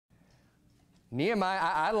Nehemiah,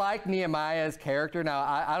 I like Nehemiah's character. Now,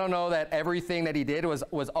 I don't know that everything that he did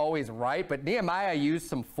was always right, but Nehemiah used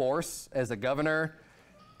some force as a governor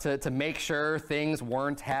to make sure things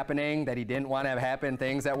weren't happening that he didn't want to have happen,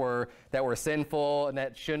 things that were sinful and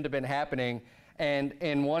that shouldn't have been happening. And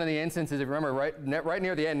in one of the instances, if you remember, right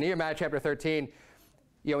near the end, Nehemiah chapter 13,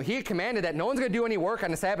 he commanded that no one's going to do any work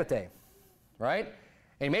on the Sabbath day, right?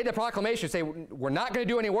 And he made the proclamation, say, we're not going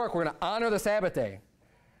to do any work, we're going to honor the Sabbath day.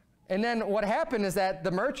 And then what happened is that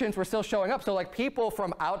the merchants were still showing up. So like people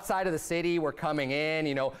from outside of the city were coming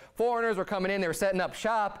in, foreigners were coming in, they were setting up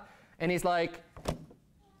shop. And he's like,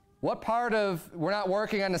 what part of we're not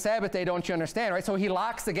working on the Sabbath day don't you understand, right? So he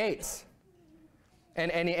locks the gates.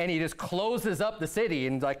 And he just closes up the city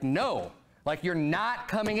and like, no, like you're not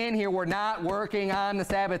coming in here. We're not working on the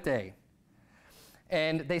Sabbath day.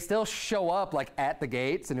 And they still show up like at the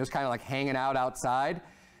gates and just kind of like hanging out outside.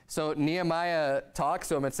 So Nehemiah talks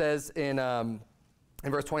to him. It says in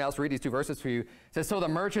verse 20, I'll just read these two verses for you. It says, so the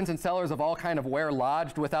merchants and sellers of all kind of ware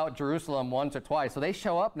lodged without Jerusalem once or twice. So they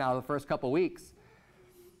show up now the first couple weeks.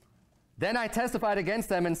 Then I testified against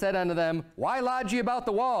them and said unto them, why lodge ye about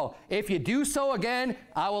the wall? If you do so again,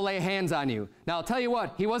 I will lay hands on you. Now I'll tell you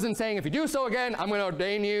what, he wasn't saying, if you do so again, I'm going to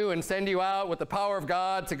ordain you and send you out with the power of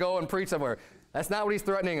God to go and preach somewhere. That's not what he's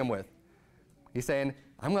threatening him with. He's saying,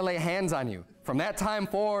 I'm going to lay hands on you. From that time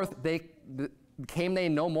forth, came they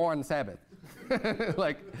no more on the Sabbath.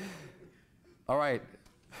 Like, all right,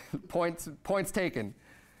 points taken.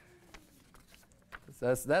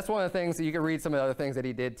 So that's one of the things that you can read some of the other things that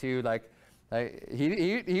he did too. Like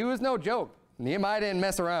he was no joke. Nehemiah didn't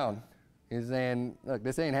mess around. He's saying, look,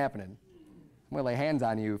 this ain't happening. I'm going to lay hands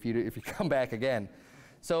on you if you come back again.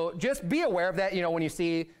 So just be aware of that, when you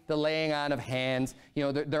see the laying on of hands,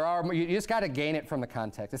 you just got to gain it from the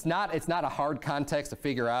context. It's not a hard context to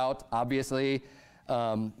figure out, obviously,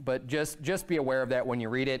 but just be aware of that when you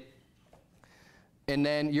read it. And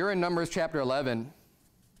then you're in Numbers chapter 11.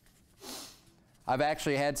 I've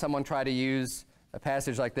actually had someone try to use a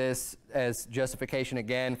passage like this as justification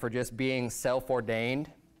again for just being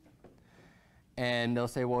self-ordained. And they'll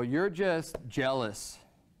say, well, you're just jealous,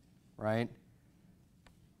 right?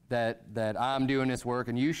 That I'm doing this work,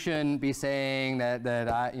 and you shouldn't be saying that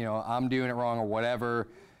I'm doing it wrong or whatever.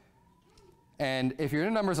 And if you're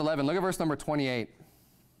in Numbers 11, look at verse number 28.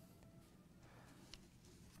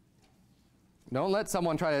 Don't let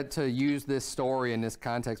someone try to use this story in this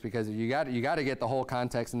context, because you got to get the whole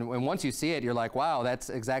context. And once you see it, you're like, wow, that's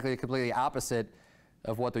exactly completely opposite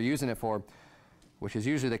of what they're using it for, which is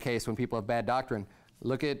usually the case when people have bad doctrine.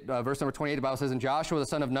 Look at verse number 28. The Bible says, and Joshua the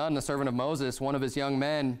son of Nun, the servant of Moses, one of his young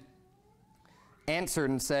men, answered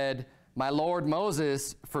and said, my Lord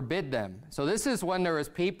Moses forbid them. So this is when there was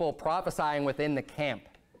people prophesying within the camp,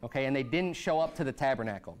 okay, and they didn't show up to the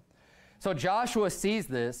tabernacle. So Joshua sees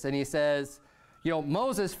this and he says,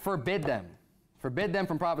 Moses forbid them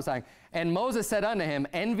from prophesying. And Moses said unto him,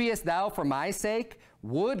 enviest thou for my sake?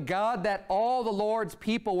 Would God that all the Lord's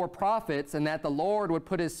people were prophets, and that the Lord would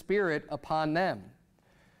put his spirit upon them.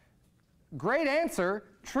 Great answer,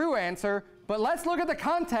 true answer, but let's look at the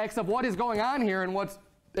context of what is going on here and what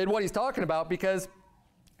he's talking about, because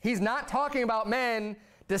he's not talking about men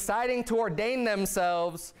deciding to ordain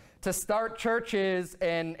themselves to start churches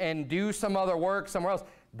and do some other work somewhere else.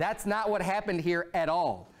 That's not what happened here at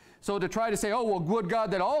all. So to try to say, oh, well, would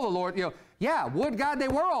God that all the Lord, yeah, would God they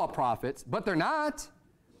were all prophets, but they're not.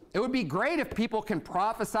 It would be great if people can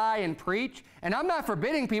prophesy and preach. And I'm not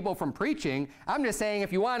forbidding people from preaching. I'm just saying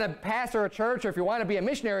if you want to pastor a church or if you want to be a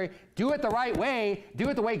missionary, do it the right way. Do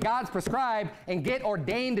it the way God's prescribed and get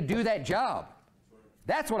ordained to do that job.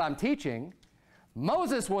 That's what I'm teaching.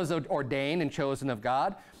 Moses was ordained and chosen of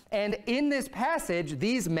God. And in this passage,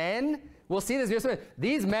 these men, we'll see this,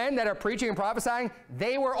 these men that are preaching and prophesying,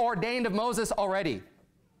 they were ordained of Moses already.